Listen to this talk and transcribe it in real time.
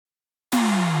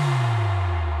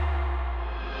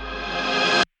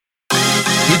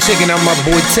checking out my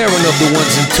boy Terran of the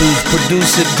Ones and Twos,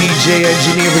 producer, DJ,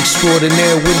 engineer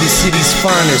extraordinaire, Windy City's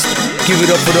finest. Give it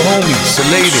up for the homies,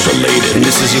 Salated. And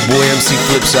this is your boy MC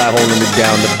Flipside holding it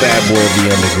down, the bad boy of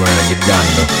the underground. You done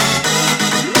know.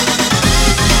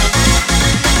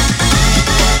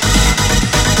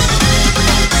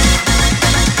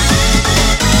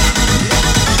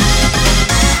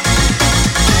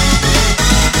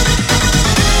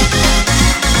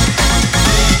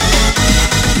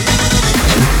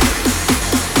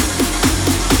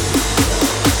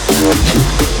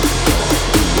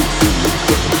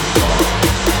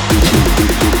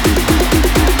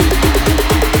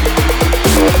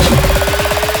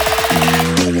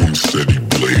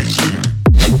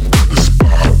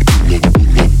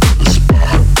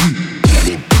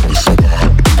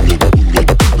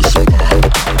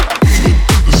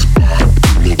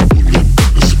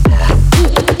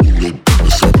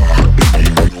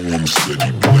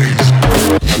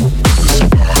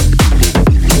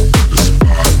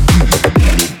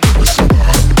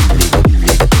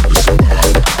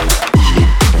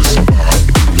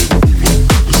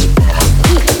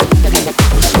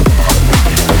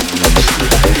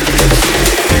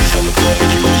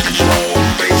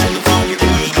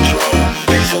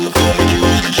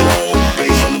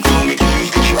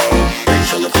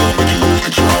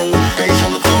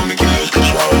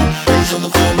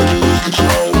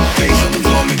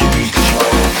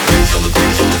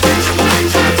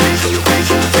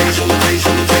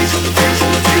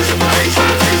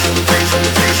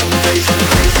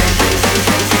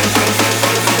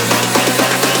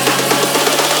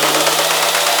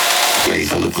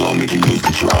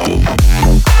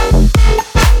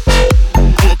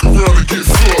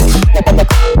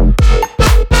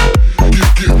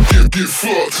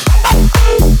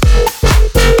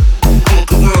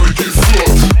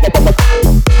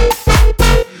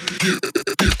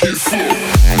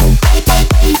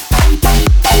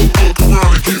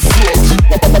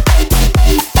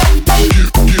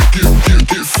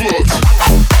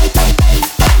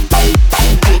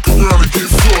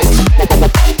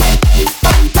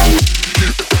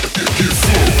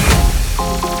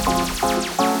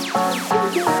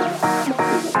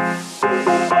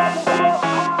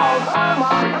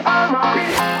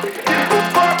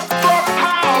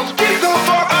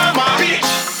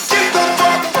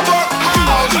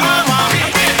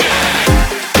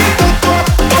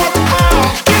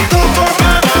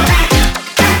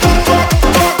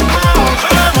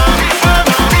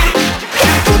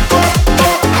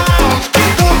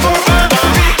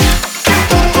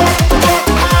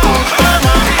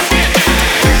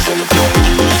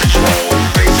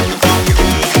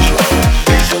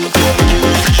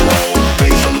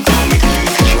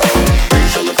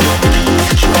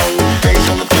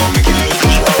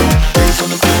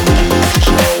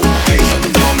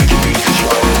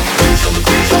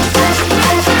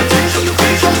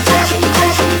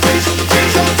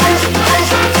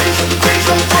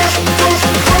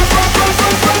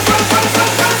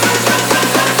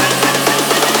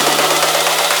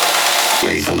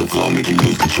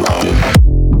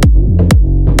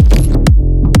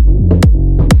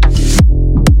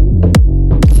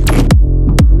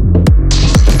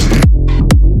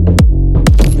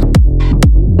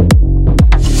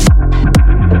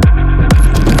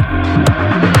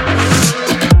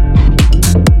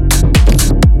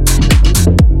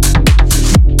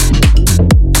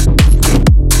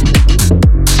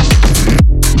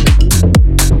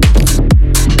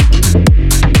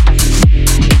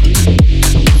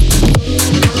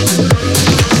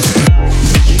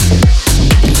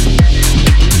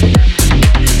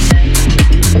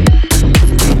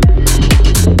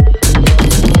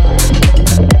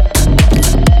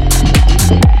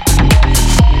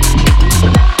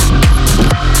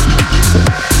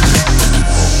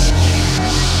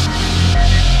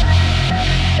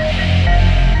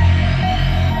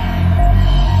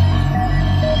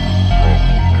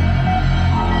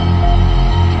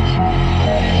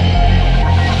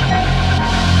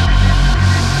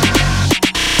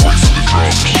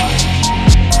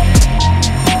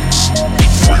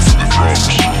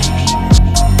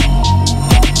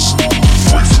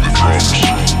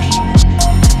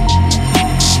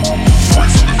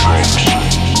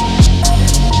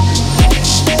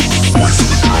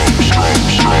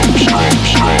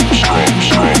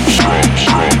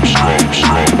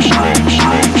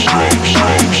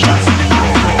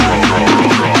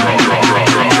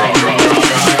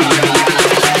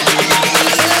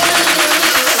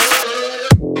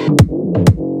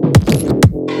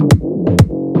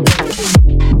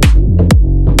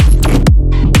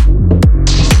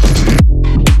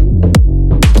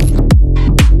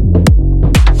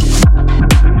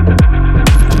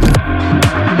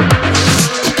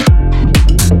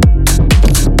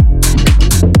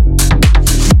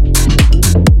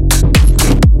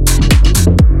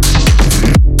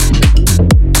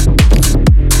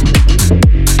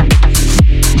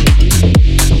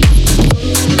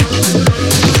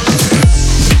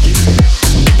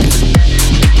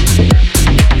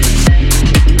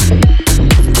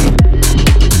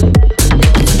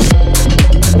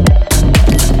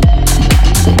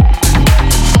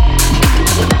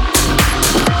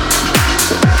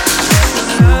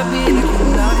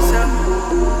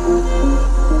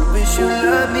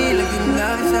 love me like you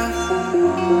love yourself.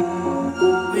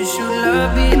 Wish you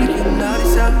love me like you love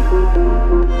yourself.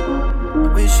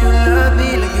 Wish you love me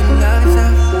like you love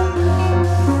yourself.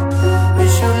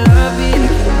 Wish you love me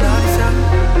like you love yourself.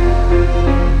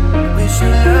 Wish you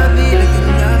love me like you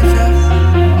love yourself.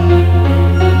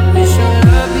 Wish you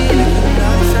love me like you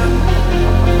love yourself.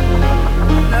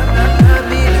 Love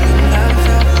me like you love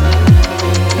yourself.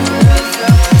 You love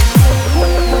yourself.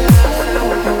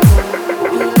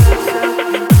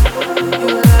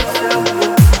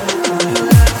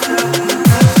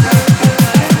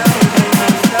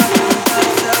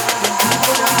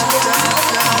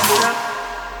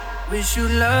 Wish you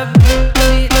love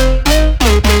me.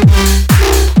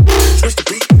 Twist the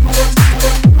beat.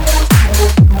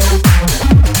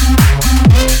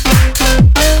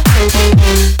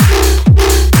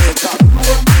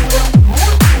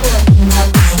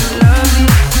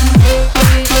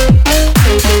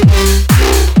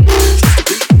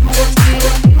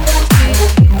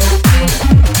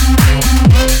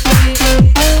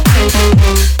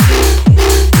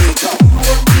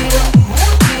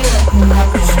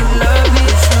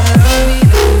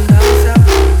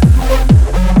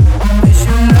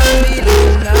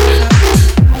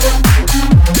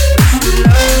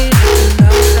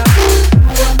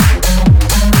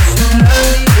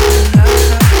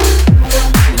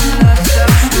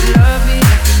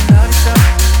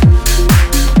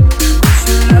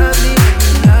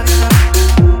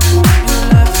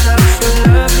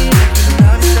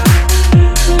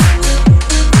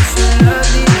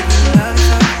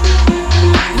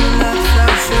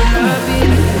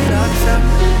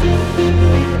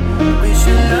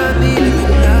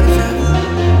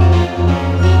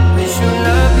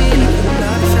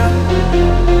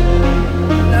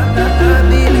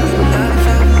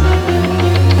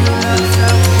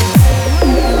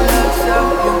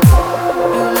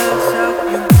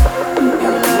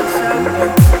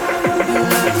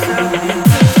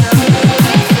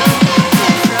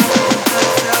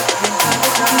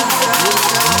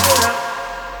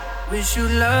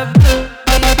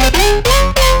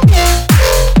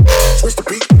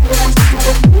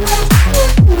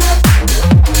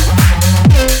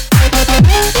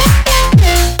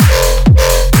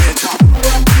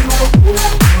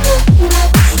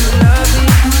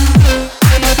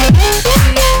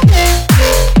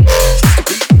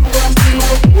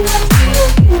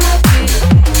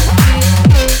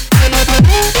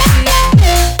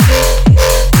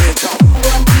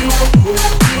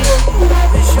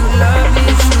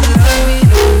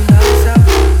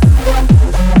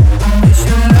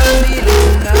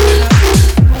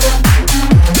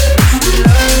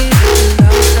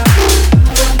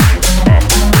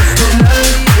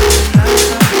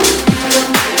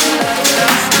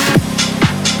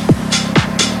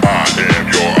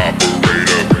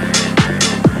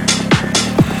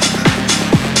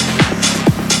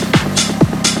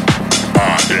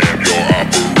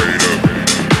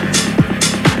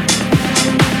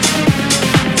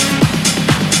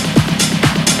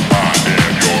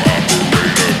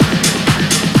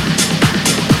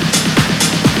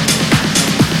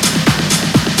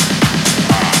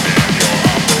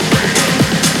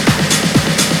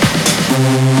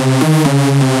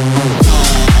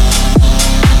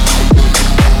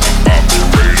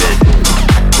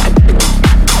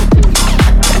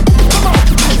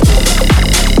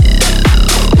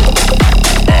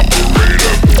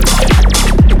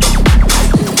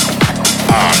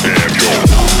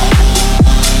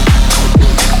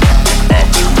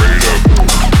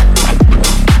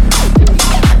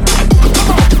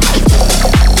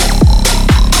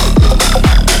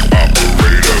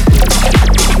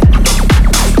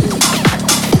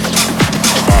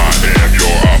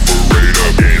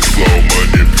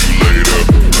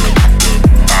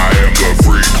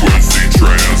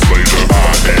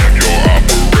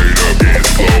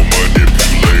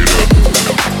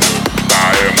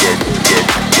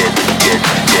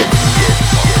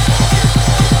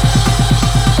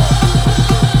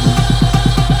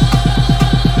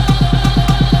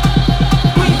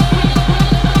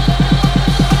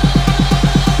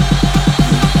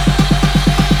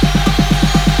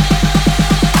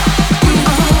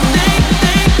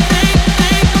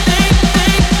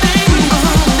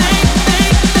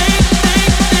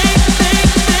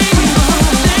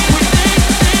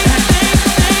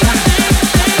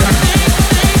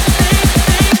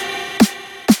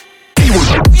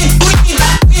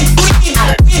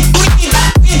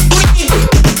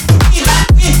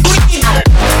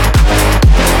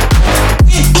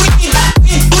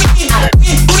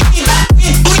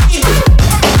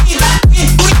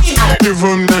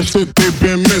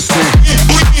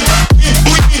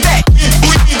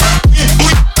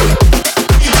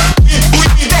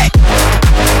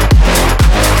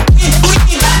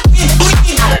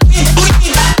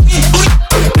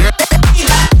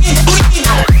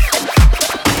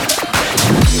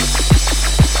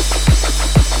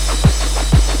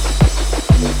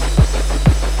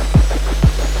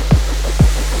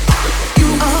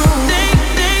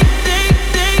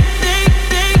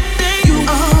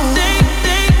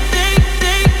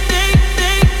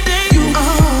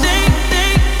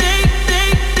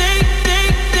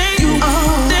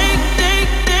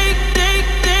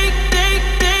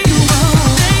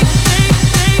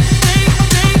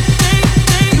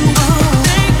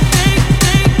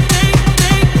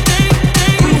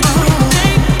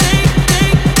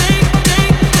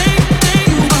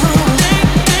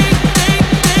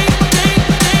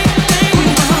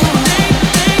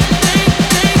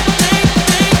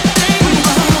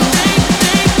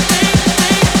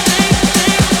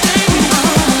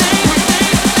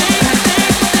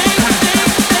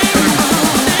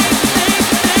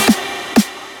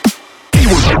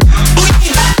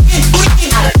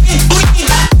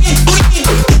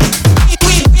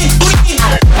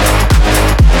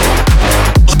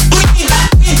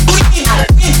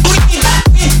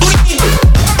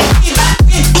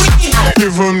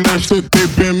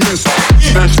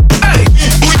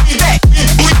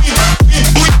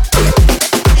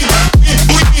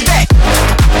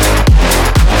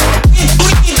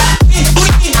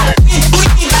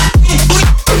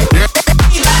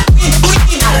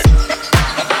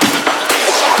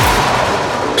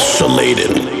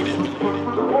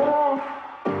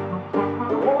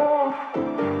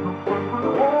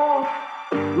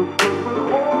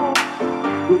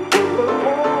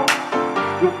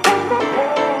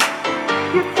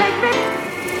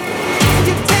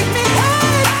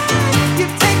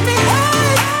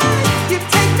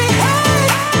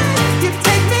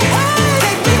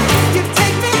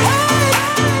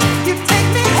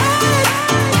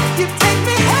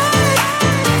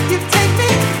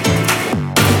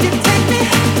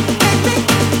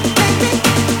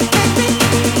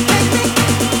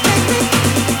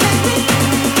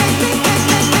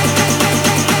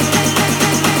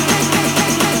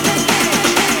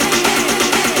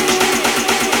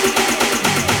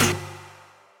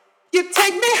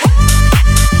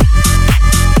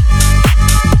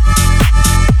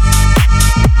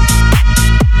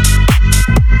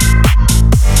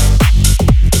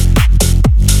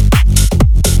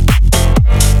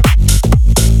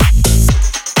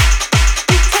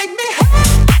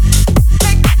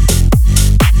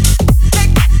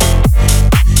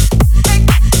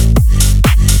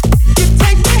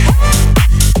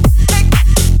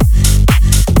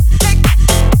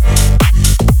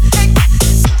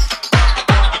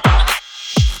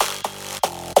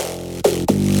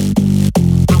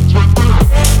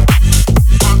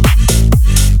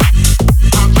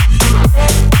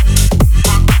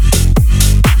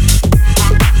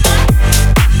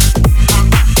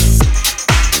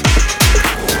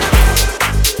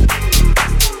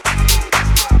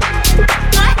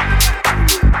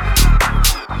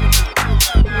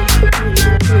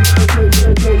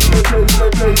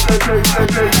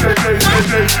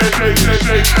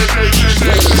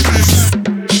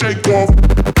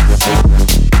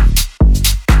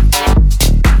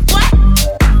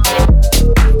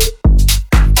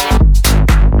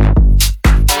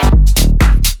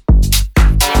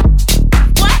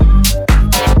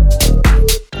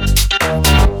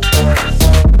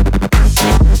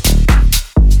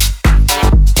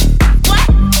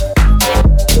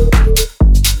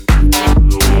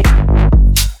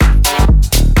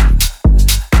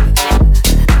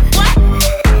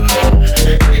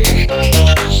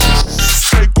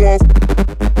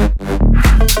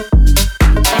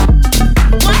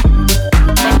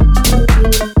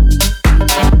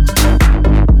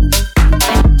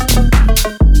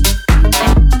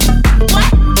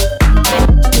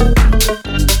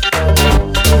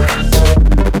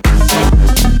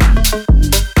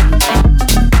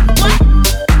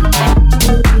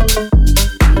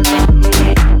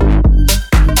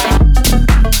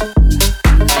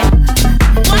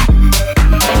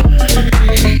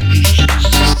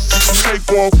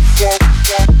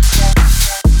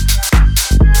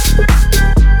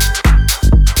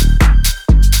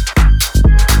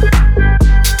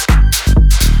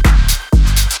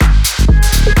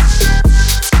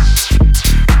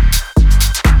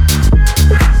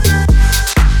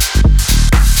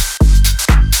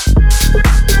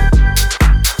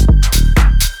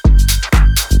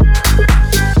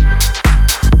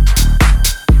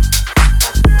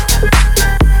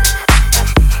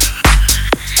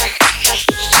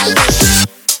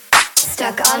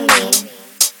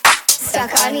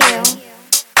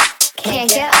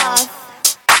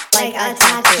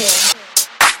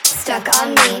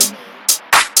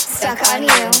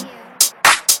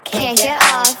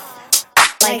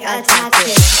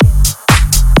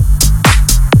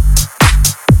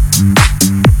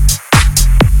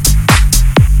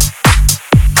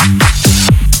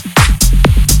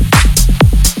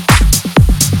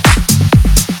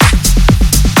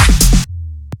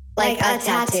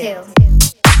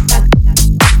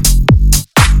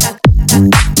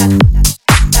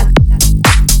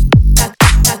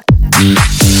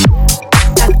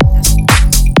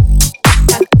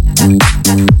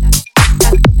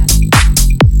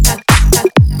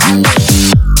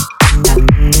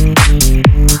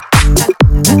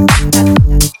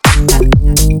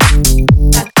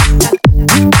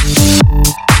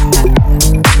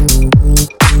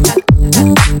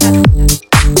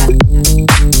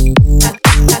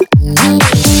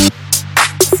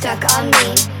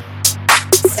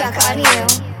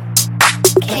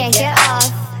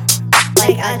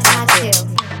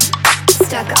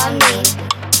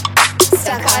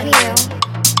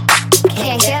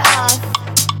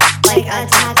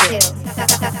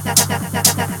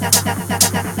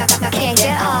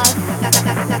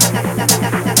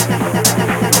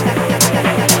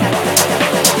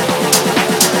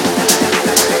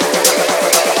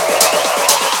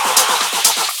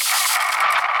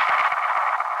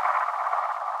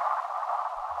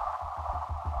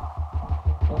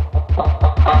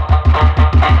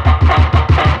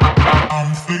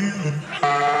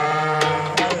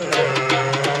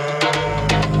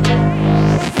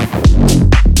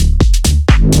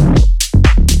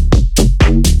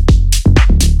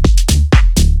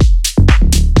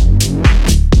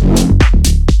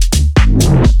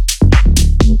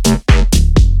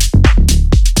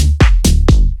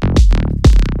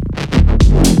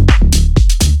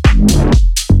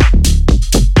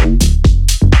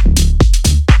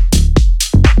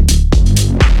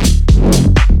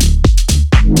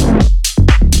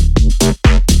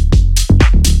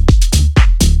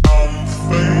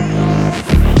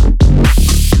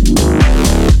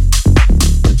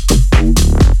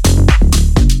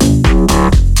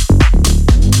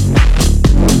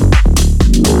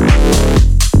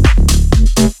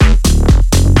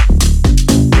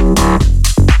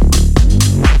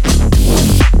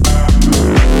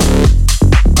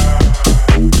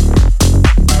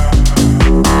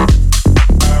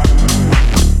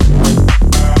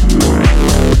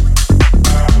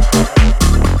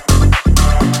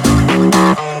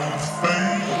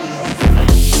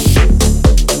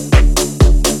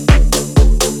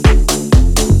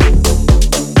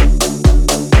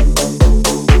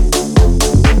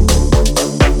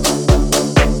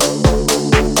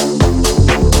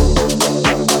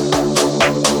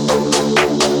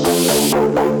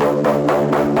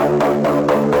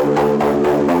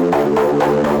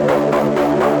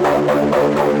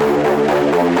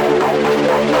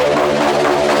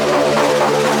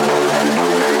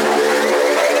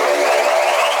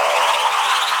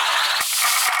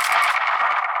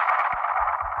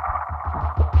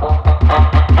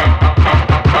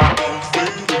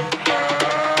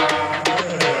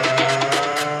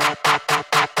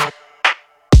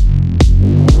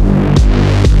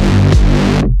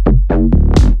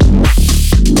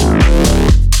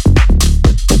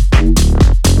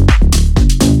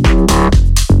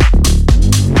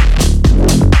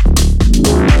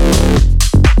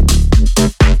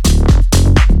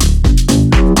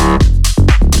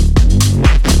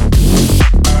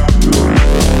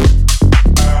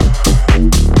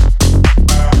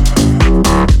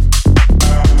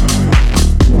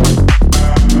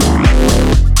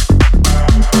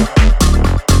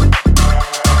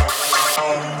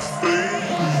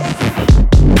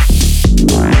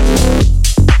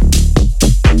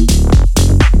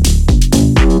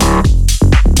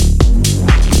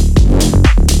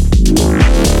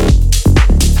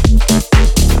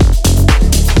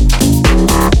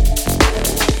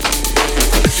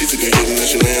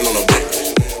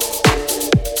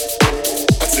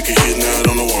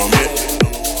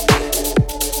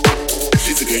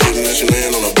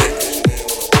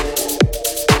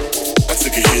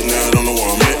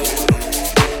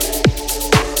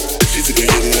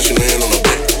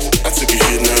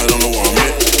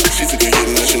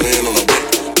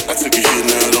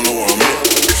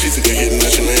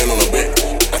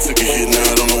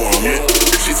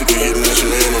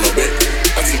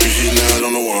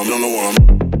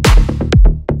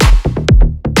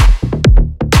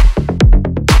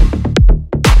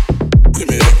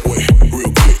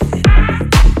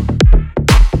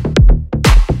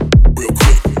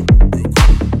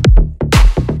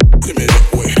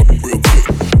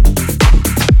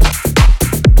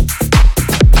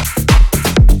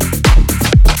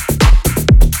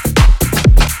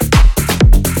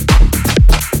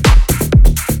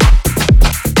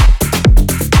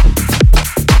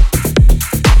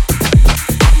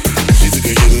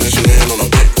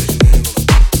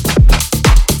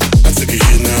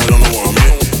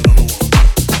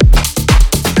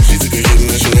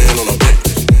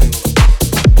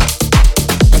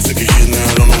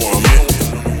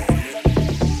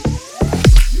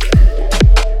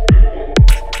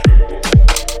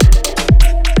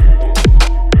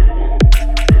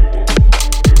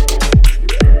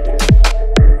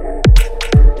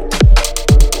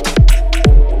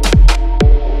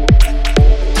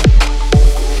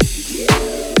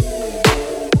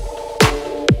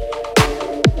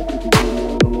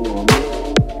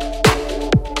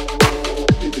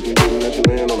 she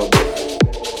laying on her back.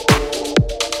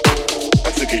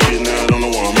 I took a hit and I don't know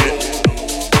where I'm at.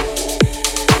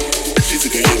 She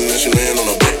took a hit and now she laying on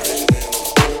her back.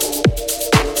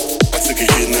 I took a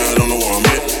hit and I don't know where I'm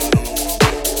at.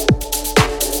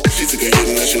 She took a hit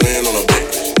and now she laying on her back.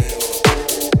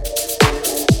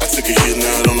 I took a hit and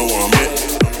I don't know where I'm at.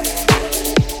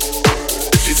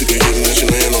 She took a hit and now she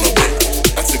laying on her back.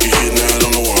 I took a hit and I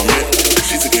don't know where I'm at.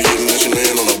 She took a hit and now she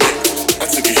laying on her back. I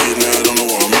took a hit and I don't know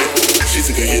where I'm at. She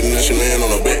took a hit and now she laying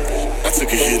on her back. I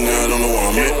took a hit and I don't know where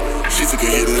I'm at. She took a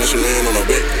hit and now she laying on her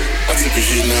back. I took a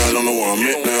hit and I don't know where I'm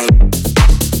at now.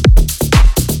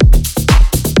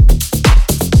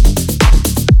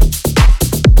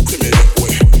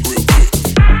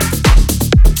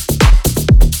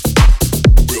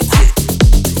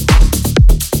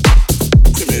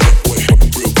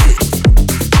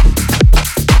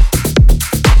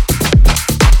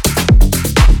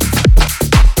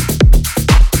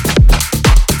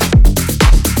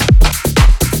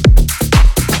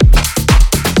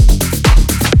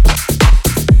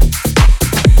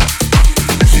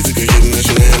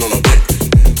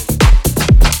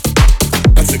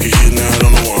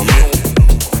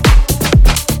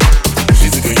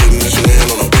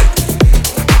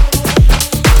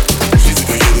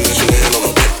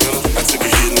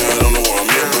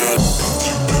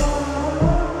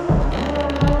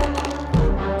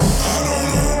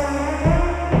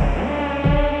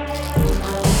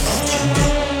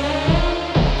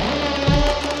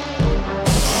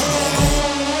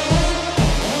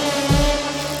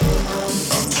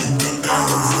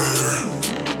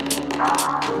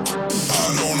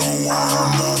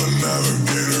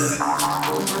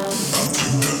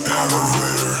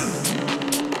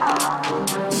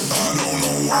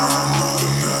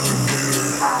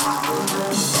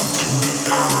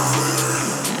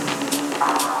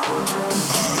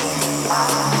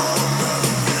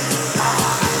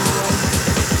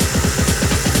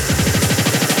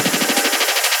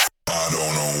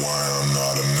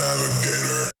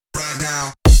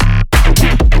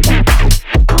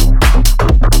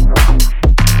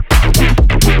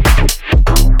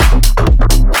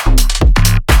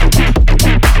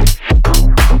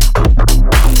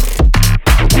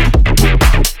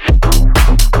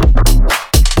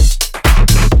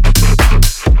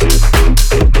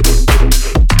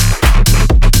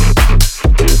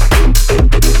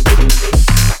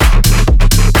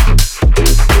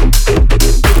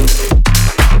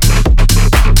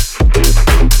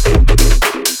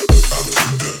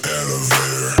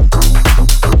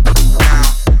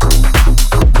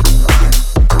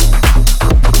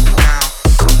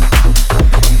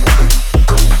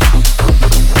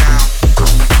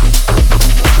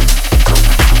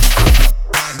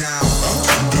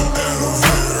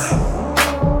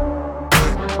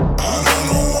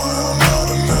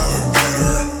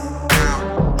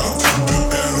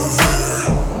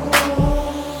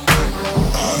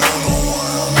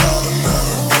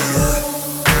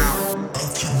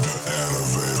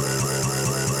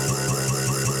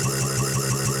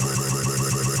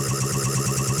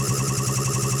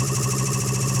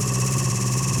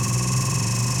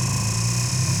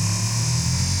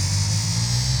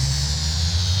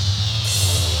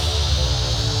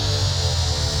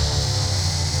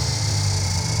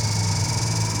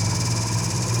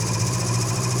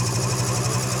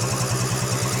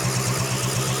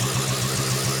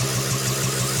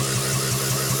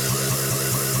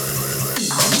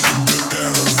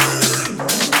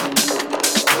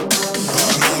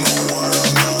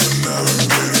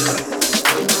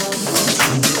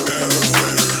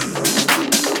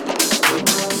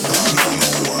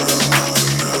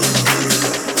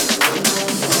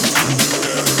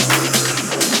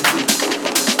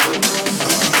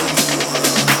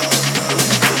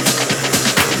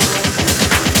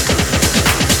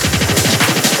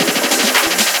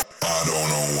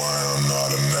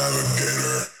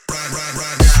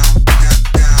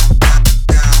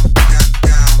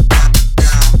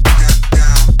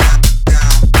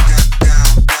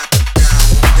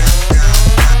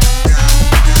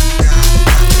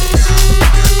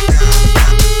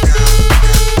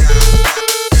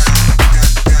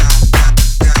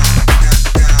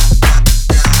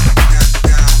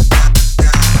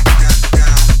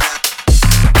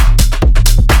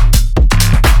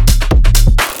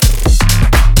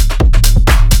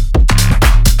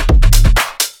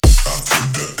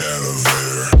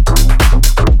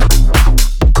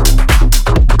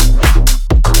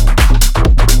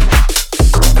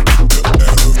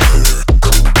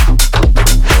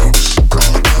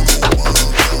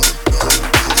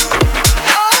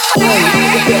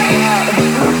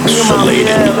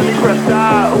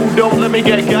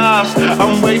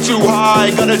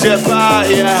 got a jet bar,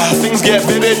 yeah, things get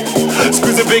vivid.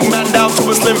 Squeeze a big man down to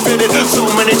a slim fitted. So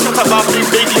many chat about big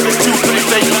limits to play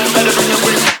fake man, better bring it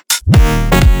with.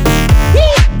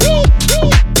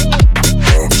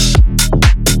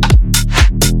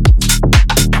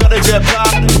 Got a jet bar.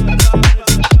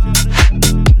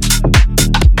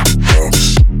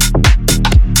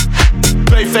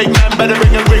 Play fake man, better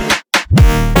bring it with.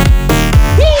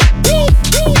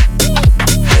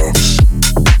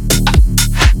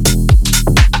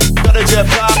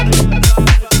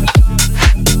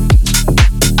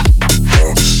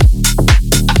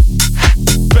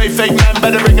 Fake man,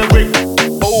 better bring a ring.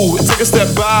 Oh, take a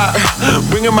step back,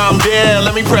 bring him out there,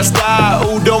 let me press that.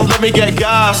 Oh, don't let me get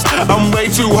gassed, I'm way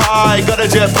too high, got a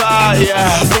jet bar,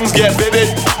 yeah, things get vivid.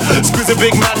 Squeeze a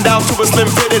big man down to a slim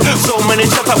fitted. So many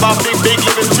chat about big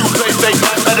living to play fake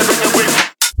man, better bring a ring.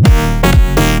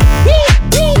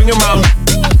 Bring him out,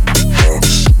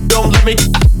 don't let me.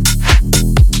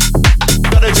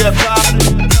 Got a jet bar,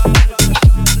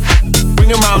 bring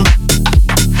him out,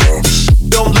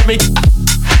 don't let me.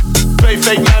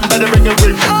 Fake man, better bring a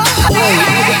ring.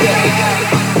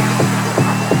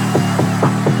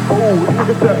 Oh, take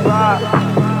a step back.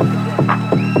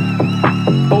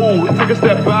 Oh, take a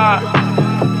step back.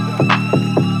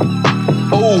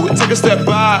 Oh, take a step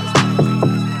back.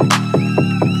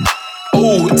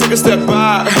 Oh, take a step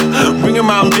back. Bring him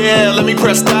out there, let me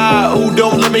press that. Oh,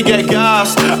 don't let me get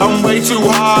gassed, I'm way too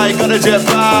high, got a jet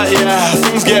bar, yeah,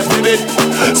 things get vivid.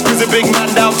 Squeeze a big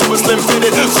man down to a slim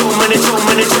fitted. So many.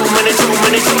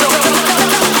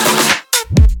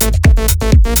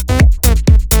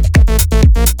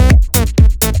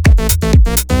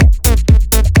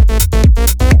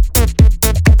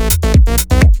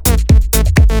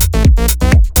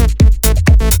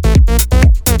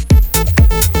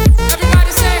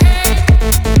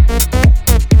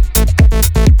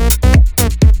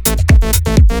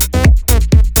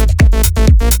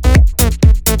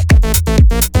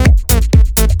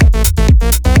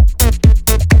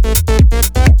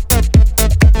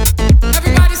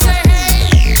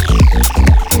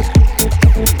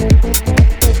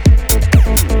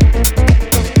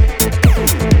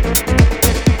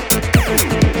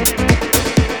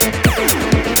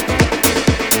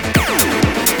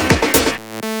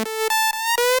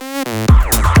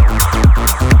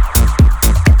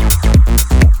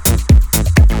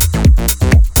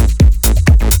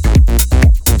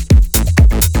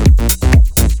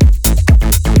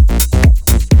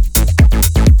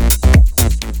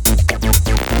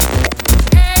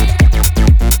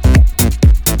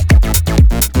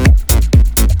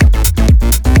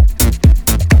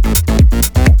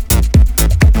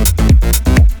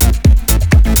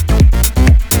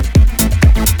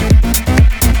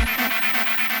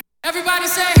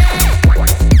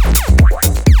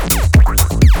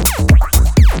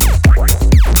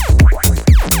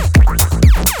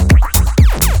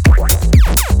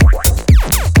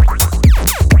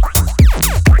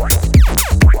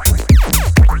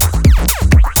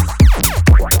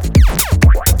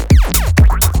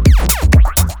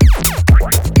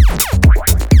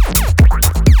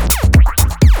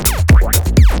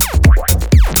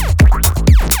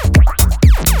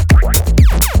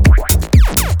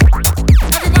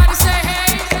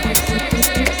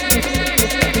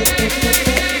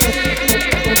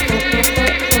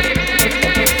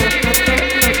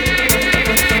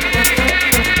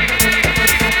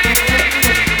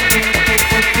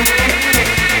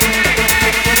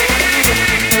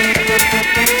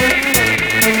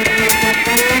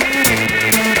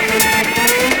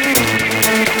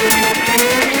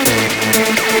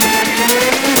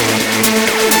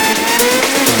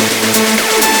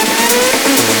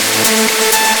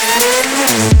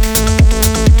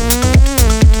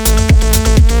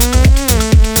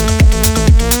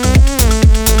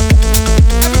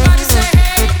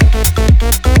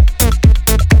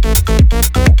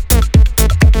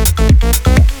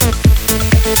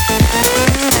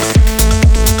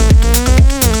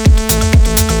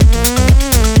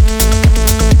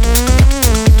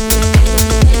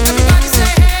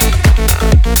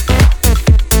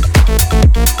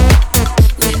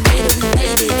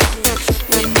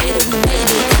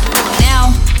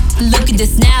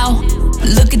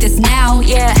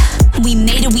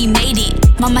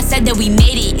 Mama said that we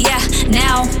made it, yeah.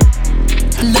 Now,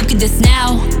 look at this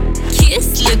now.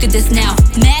 Kiss, look at this now.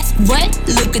 Math, what?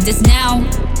 Look at this now.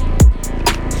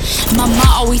 Mama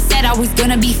always said I was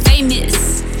gonna be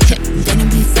famous.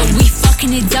 But we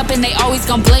fucking it up and they always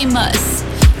gon' blame us.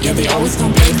 Yeah, they always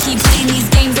gon' blame. Keep playing these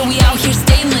games and we out here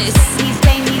stainless.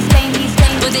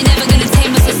 But they never gonna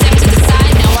tame us. So step to the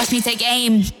side, now watch me take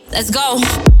aim. Let's go.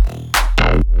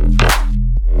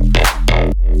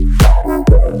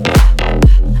 We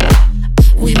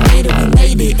made it, we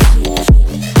made it.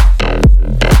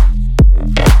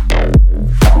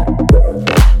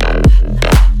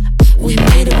 We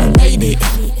made it, we made it.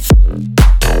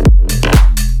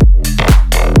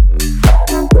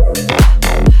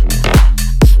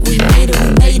 We made it, we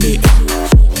made it.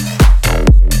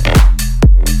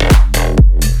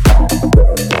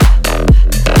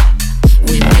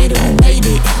 We made it, we made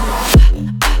it.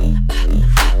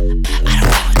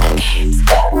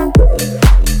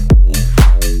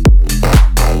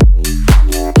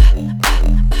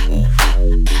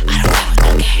 I don't know what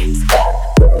that means.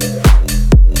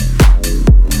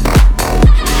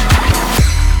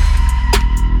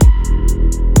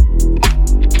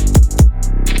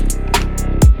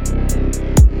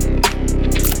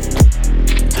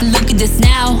 Look at this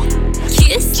now.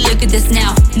 Kiss, look at this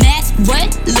now. Math, what?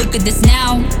 Look at this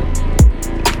now.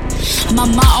 My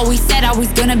mom always said I was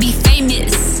gonna be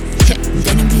famous.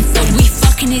 But we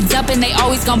fucking it up and they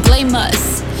always gon' blame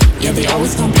us. Yeah, they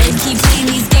always gon' blame. Keep playing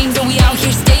these games and we out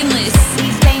here stainless.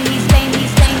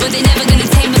 But they never gonna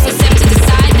tame us, so step to the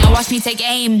side. Now watch me take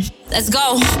aim. Let's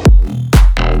go.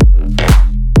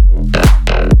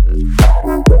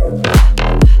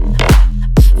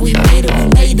 We made it, we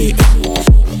made it.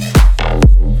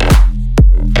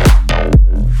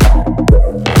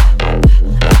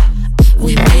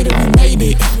 We made it, we made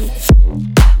it.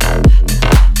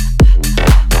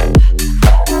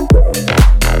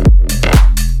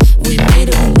 We made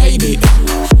it, we made it.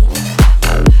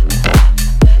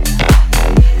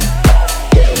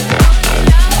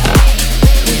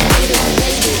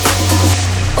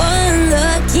 One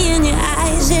look in your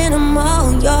eyes and I'm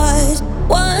all yours.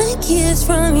 One kiss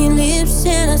from your lips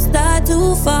and I start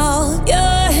to fall. Your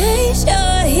hands,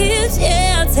 your hips,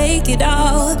 yeah, I'll take it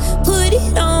all. Put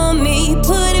it on me,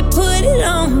 put it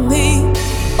on me.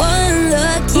 One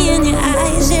look in your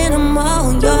eyes and I'm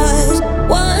all yours.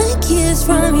 One kiss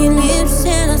from your lips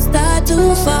and I start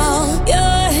to fall. Your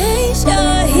hands,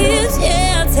 your hips,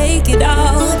 yeah, I'll take it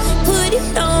all. Put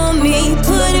it on me,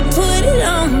 put it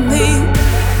on me.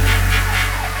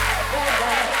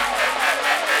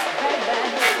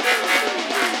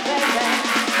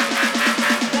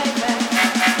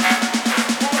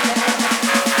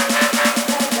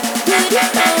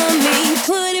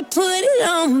 Put it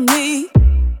on me,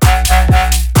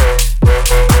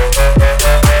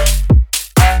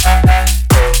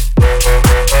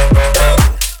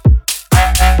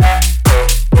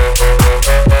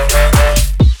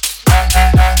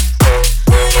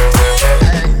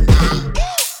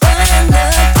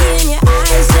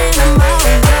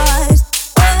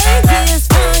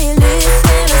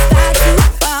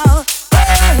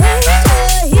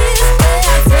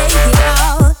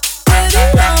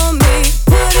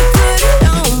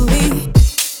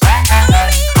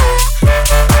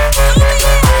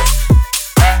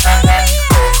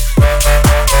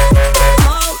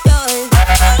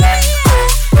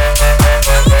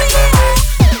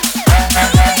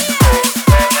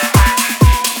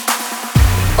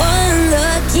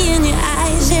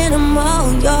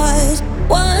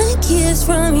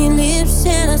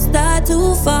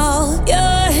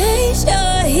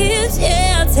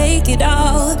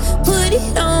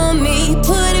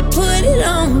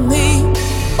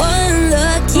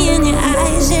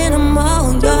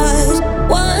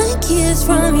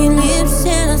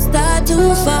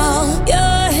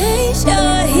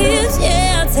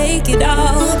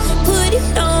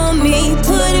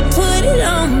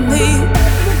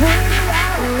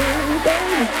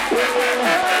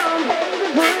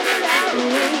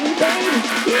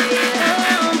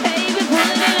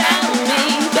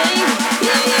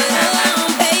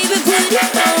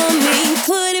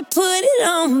 put it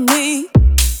on me.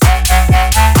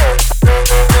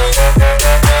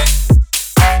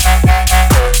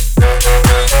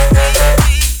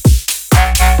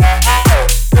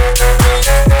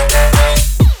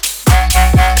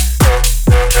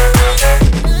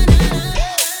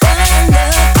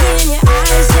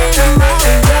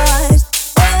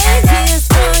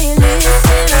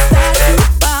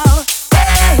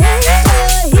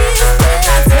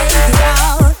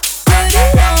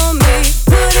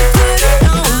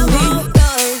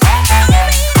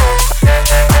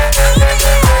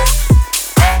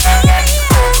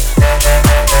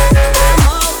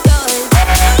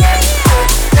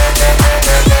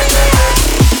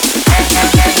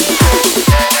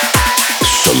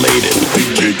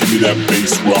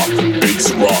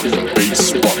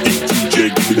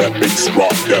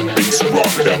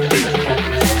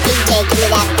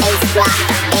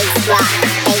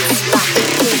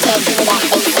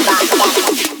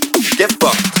 Get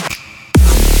fucked.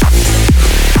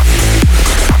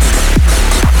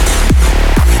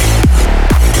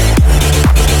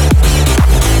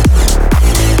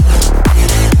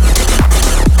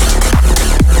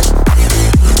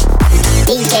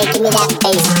 DJ, give me that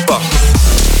bass. Fuck.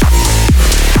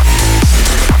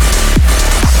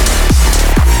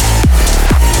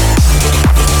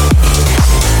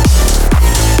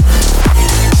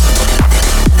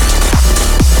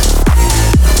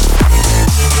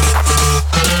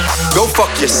 Go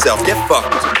fuck yourself, get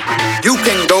fucked. You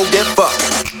can go get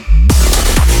fucked.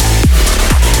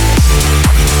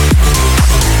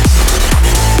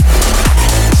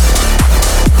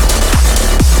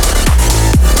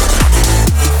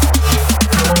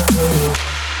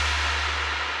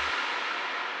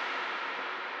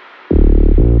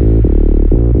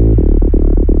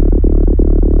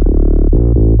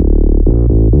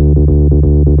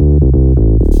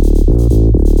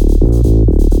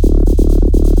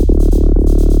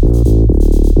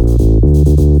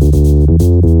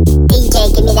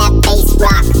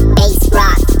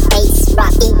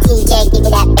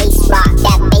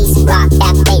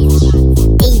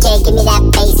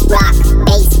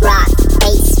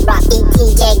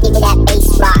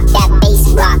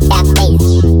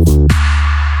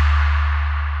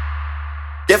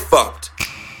 Get fucked.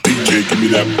 DJ, give me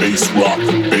that bass rock,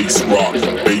 bass rock,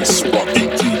 bass rock.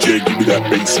 DJ, give me that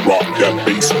bass rock, that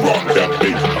bass rock, that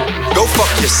bass. Go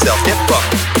fuck yourself, get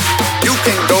fucked. You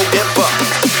can go get fucked.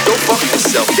 Go fuck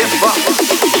yourself, get fucked.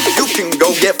 You can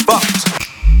go get fucked.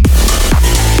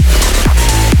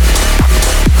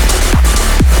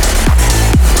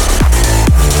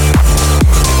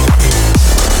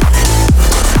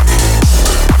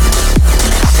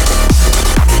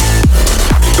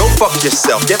 Fuck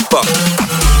yourself, get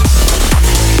fucked.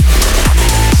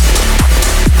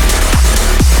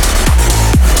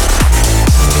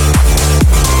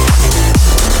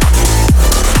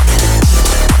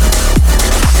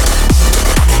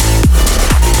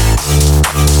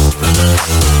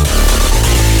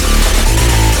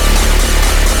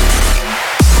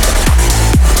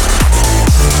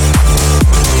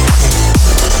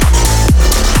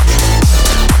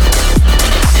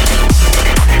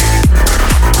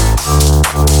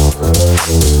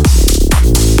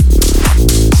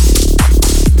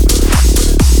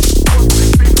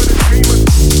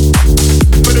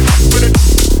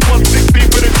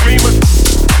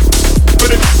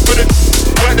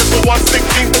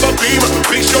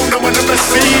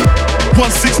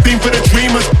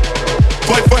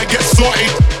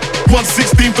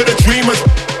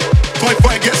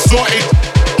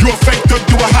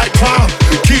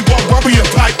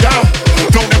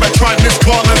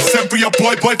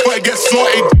 Boy, before it gets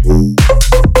sorted.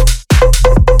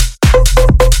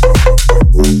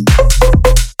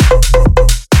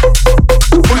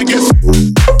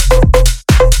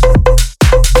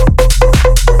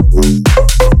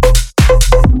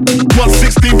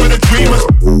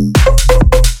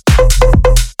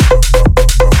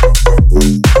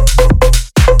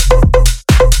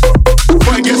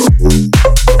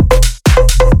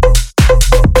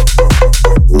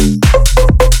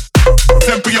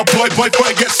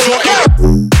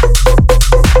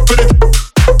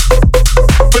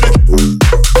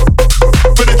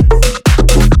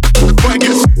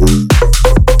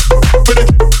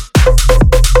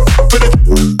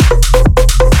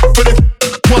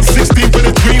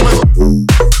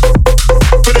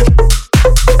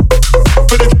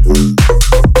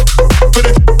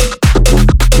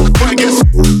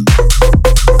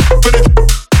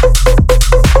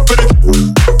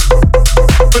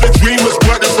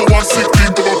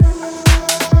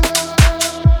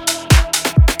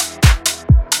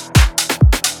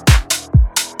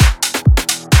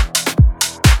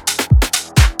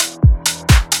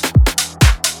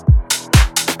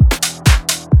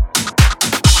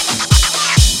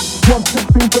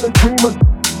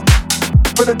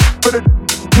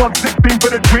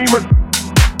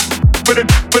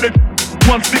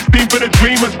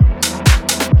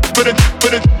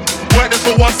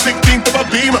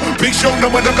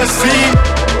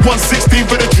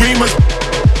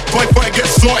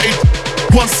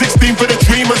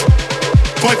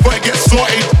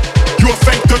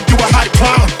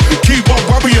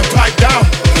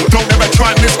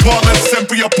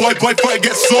 Boy, before it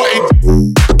gets sorted.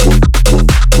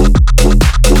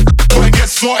 Before it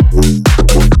gets sorted.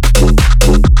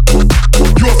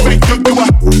 You a fake, don't do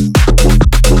it.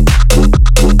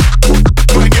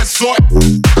 Before it gets sorted.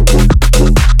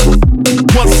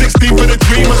 116 for the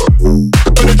dreamers.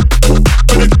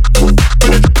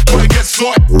 Before it gets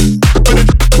sorted.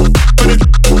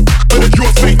 You a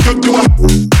fake, don't do it.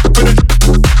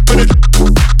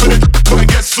 Before it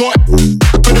gets sorted.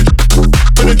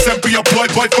 Temper your boy,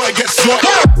 before it gets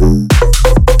sorted.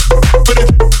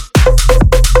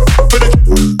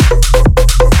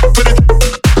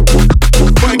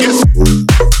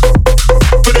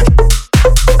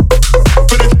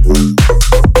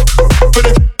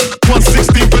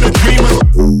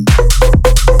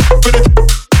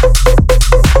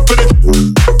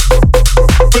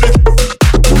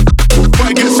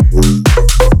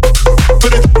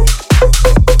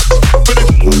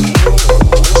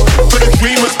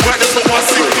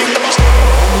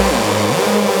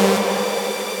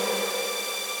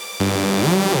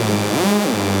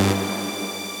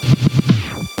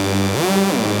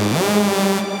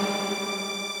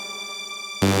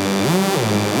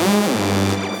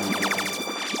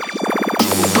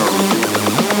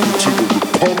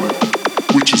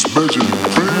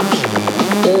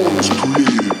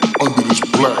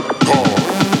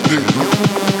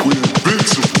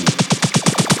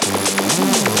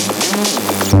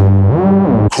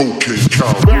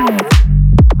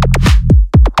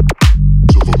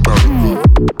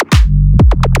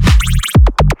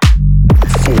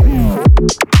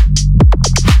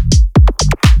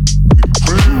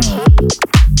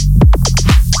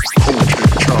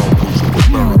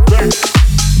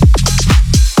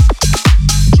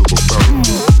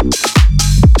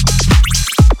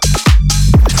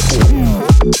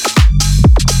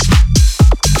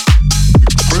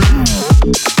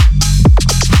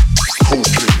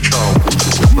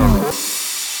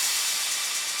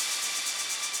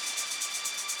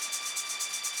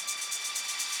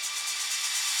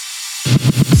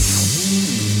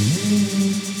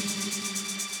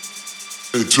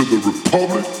 And to the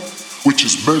republic, which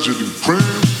is measured in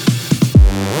grams,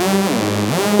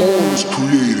 all is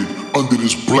created under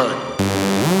this black,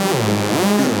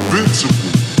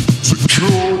 invincible,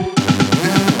 secure,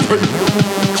 impeccable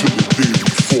to the day we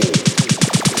fall.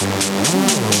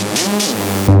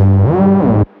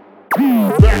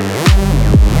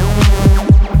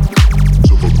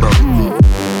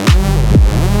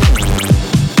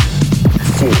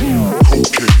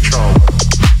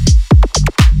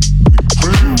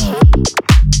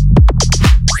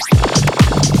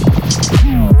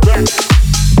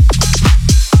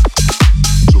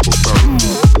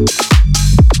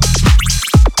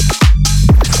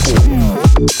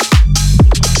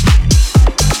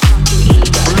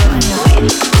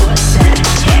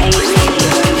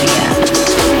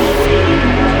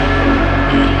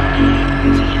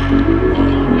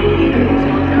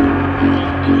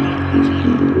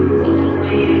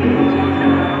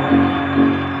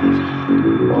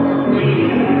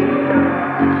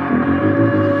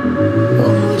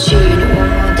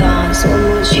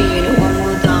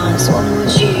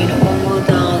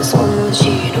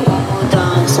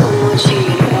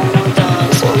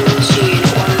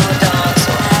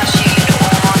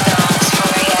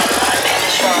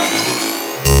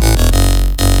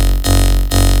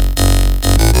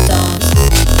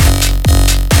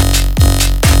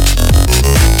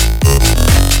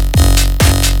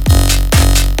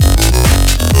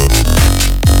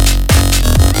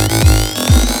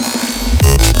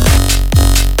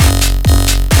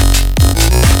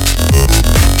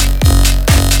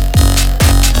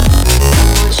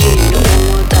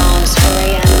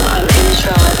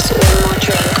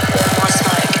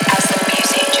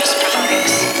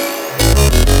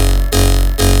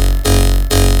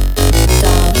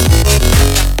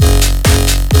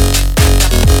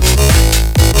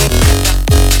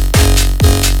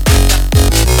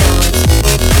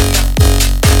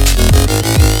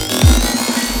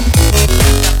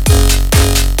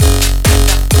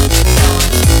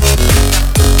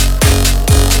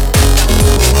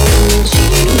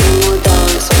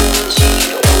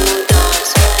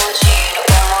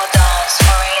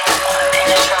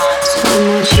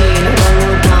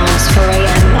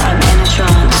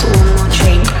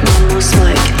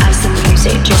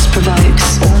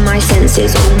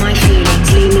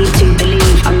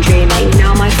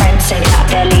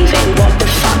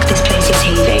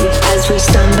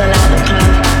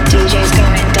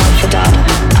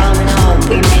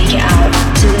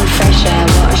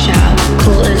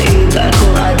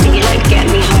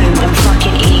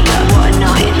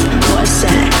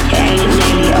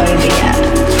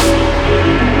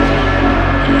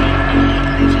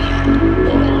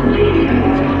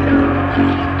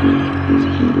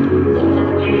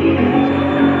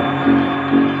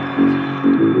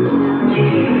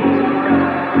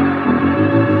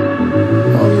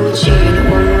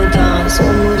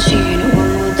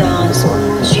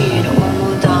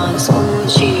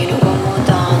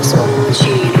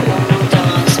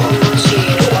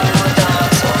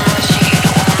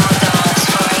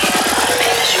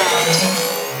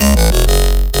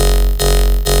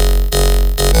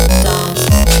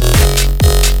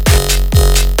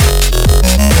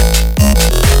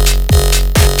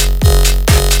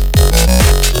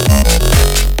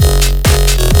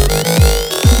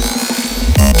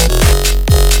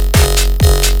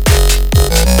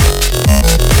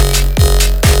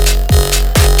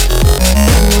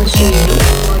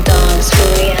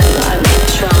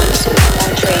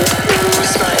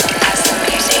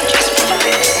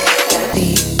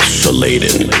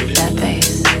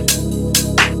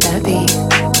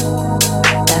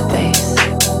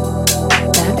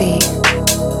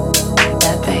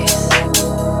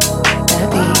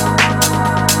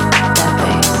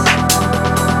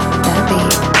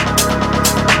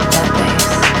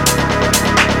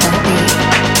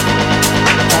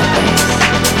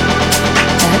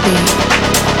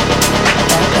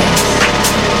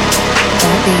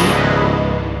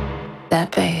 That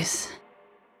bass.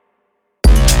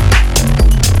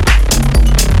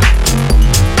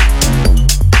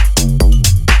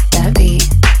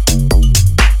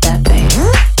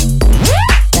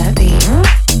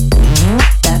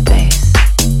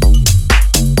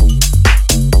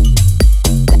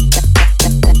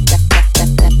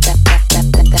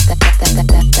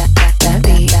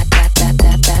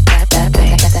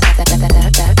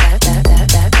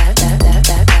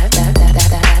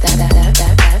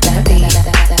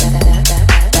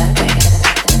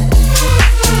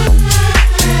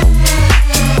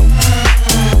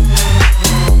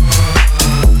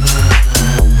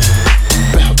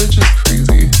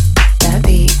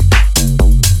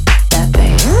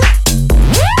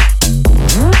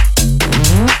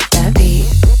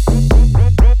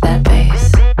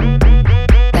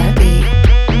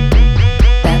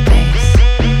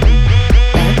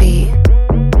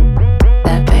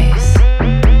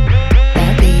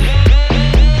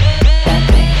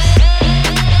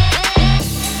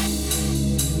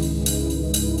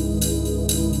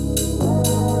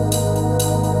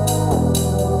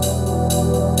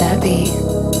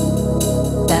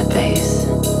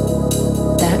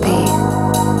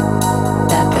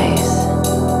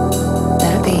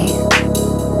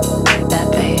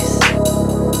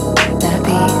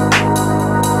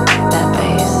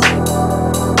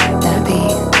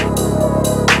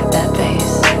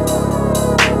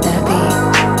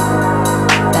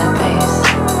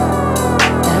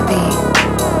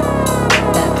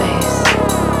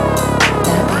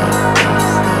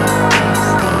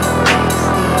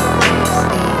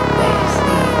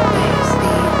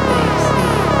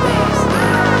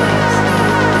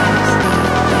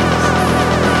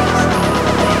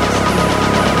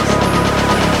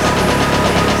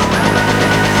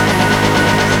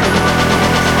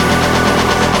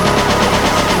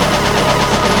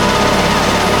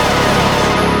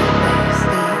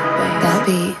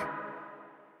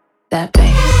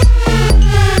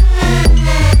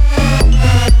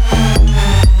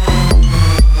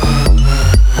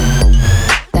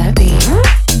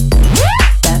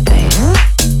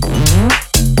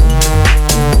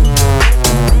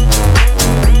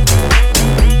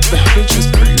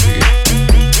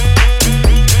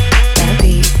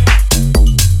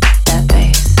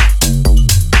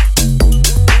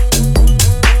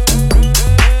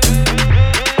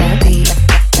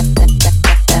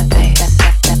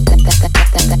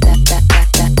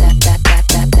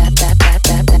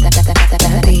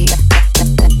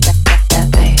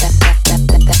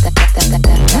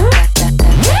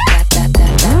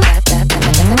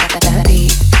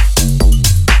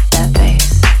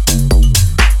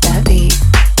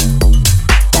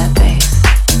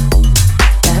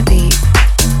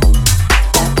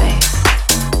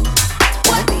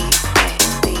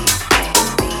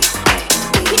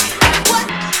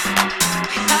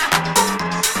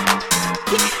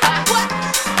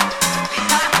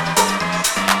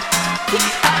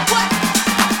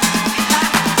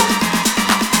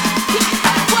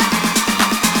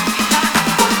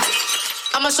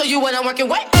 show you what I'm working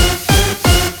with.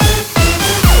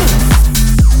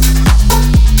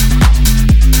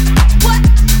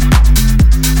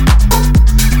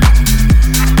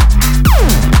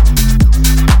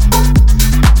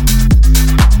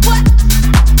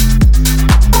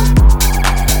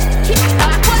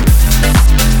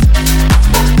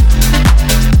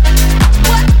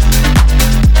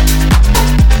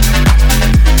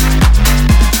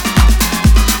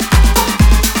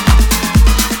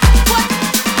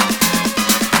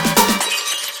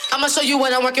 Show you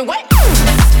what I'm working with.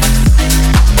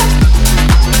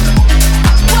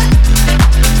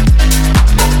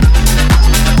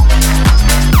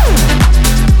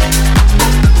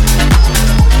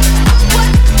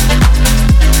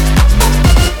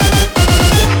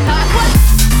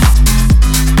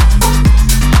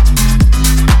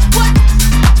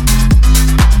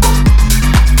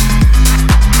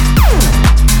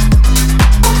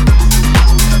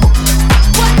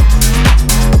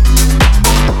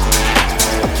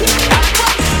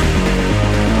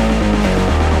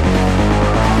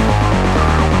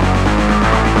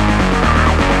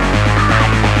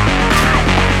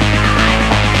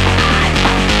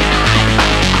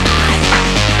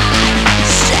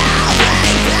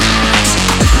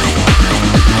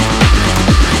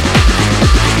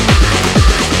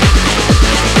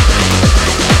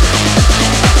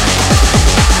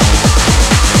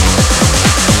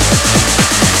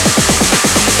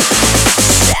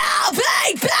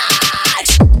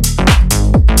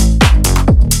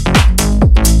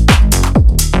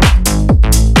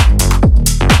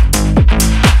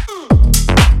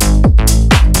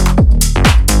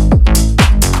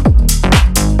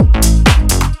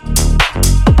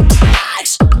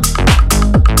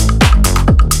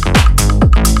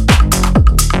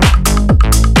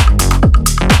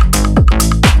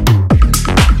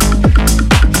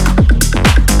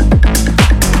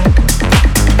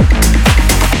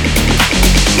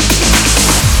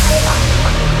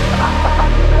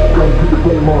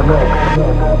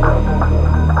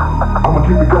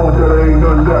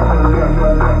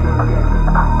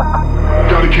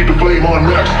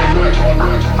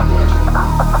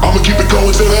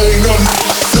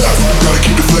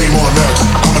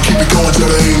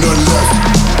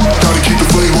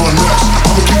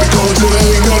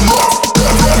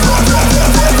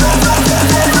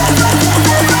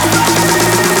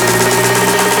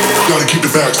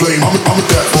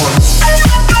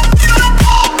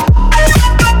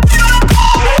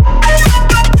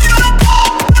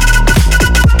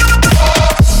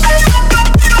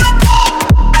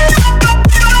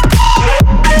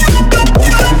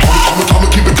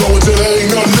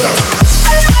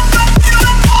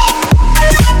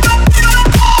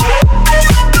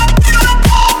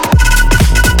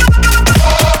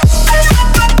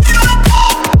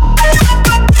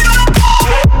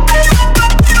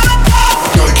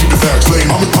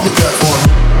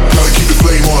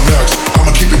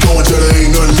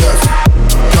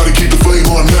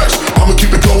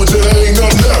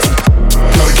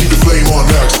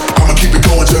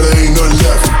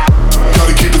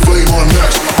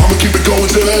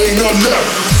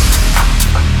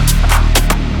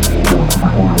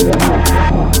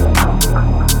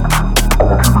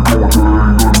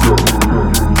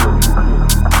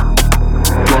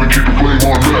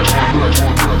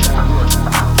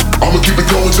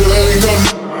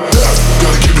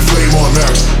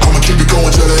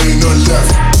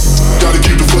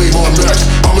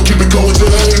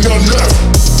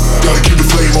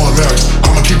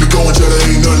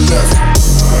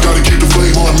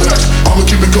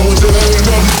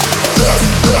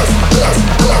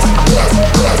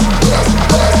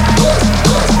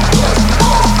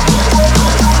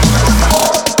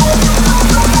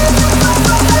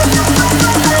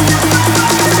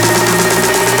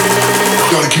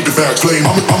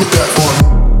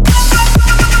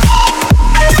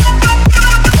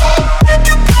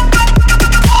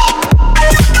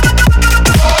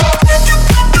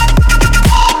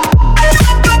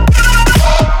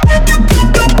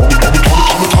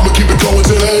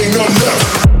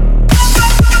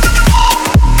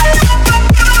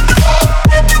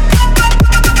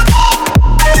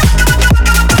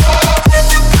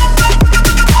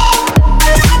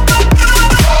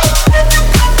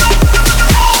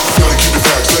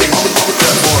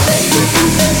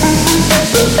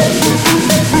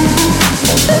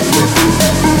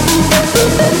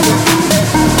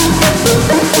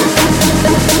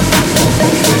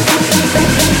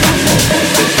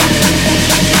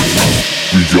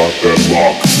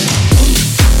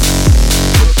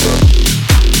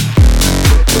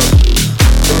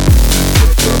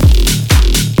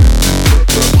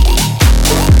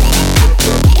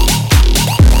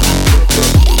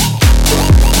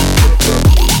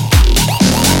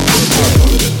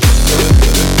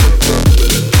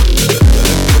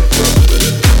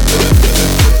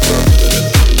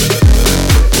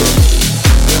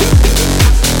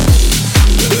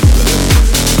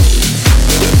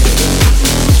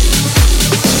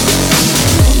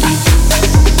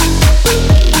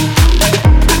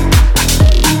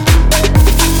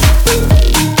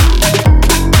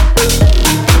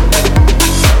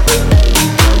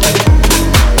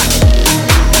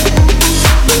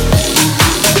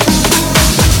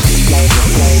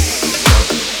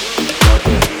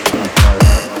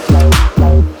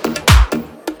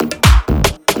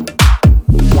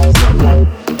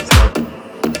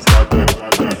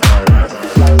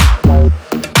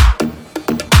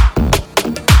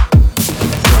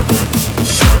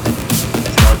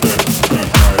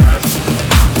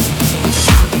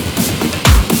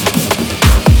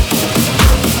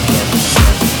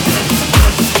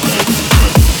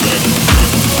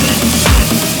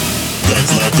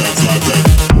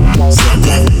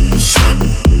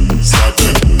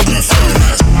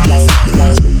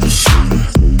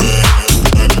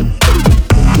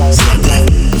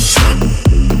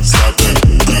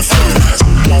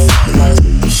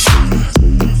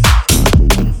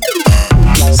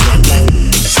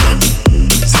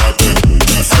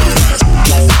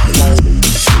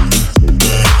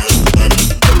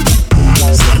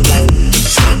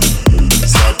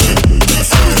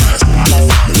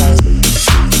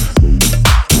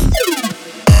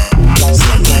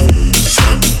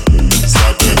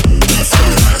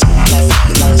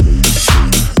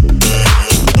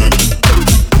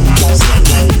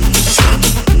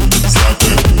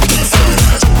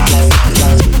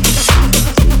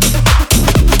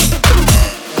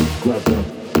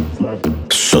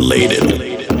 Salated.